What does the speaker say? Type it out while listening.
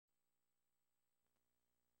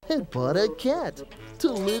had bought a cat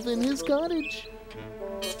to live in his cottage.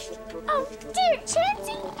 Oh, dear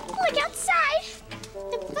Chansey, look outside.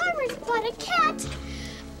 The farmer's bought a cat.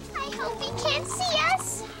 I hope he can't see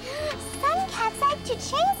us. Some cats like to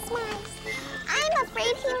chase mice. I'm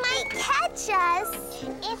afraid he might catch us.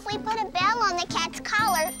 If we put a bell on the cat's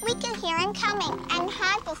collar, we can hear him coming and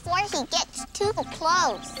hide before he gets too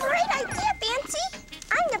close. Great idea, Fancy.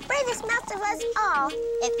 I'm the bravest mouse of us all.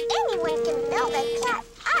 If anyone can build a cat,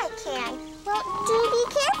 I can. Well, do be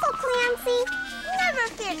careful, Clancy. Never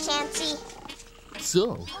fear, Chansey.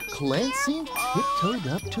 So Clancy tiptoed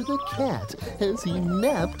up to the cat as he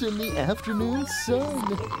napped in the afternoon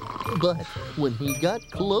sun. But when he got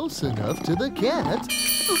close enough to the cat,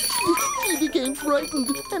 he became frightened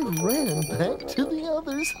and ran back to the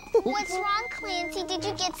others. What's wrong, Clancy? Did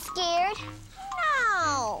you get scared?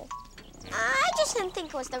 No. I just didn't think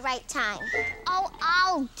it was the right time. Oh,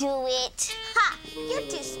 I'll do it. Ha! You're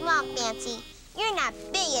too small, Fancy. You're not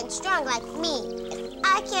big and strong like me. If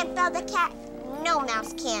I can't build a cat, no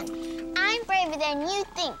mouse can. I'm braver than you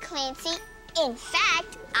think, Clancy. In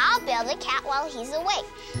fact, I'll build a cat while he's awake.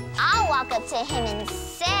 I'll walk up to him and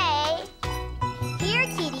say, "Here,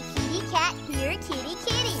 kitty, kitty cat. Here, kitty,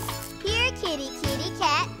 kitty. Here, kitty, kitty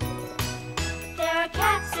cat." There are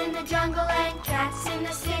cats in the jungle and cats in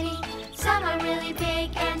the city. Some are really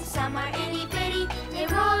big and some are itty bitty. They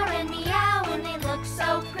roar and meow and they look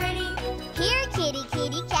so pretty. Here, kitty,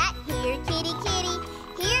 kitty cat. Here, kitty, kitty.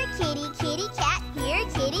 Here, kitty, kitty cat. Here,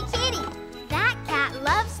 kitty, kitty. That cat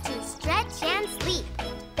loves to stretch and sleep.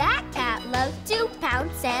 That cat loves to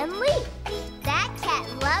pounce and leap. That cat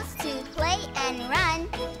loves to play and run.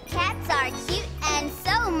 Cats are cute and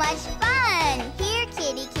so much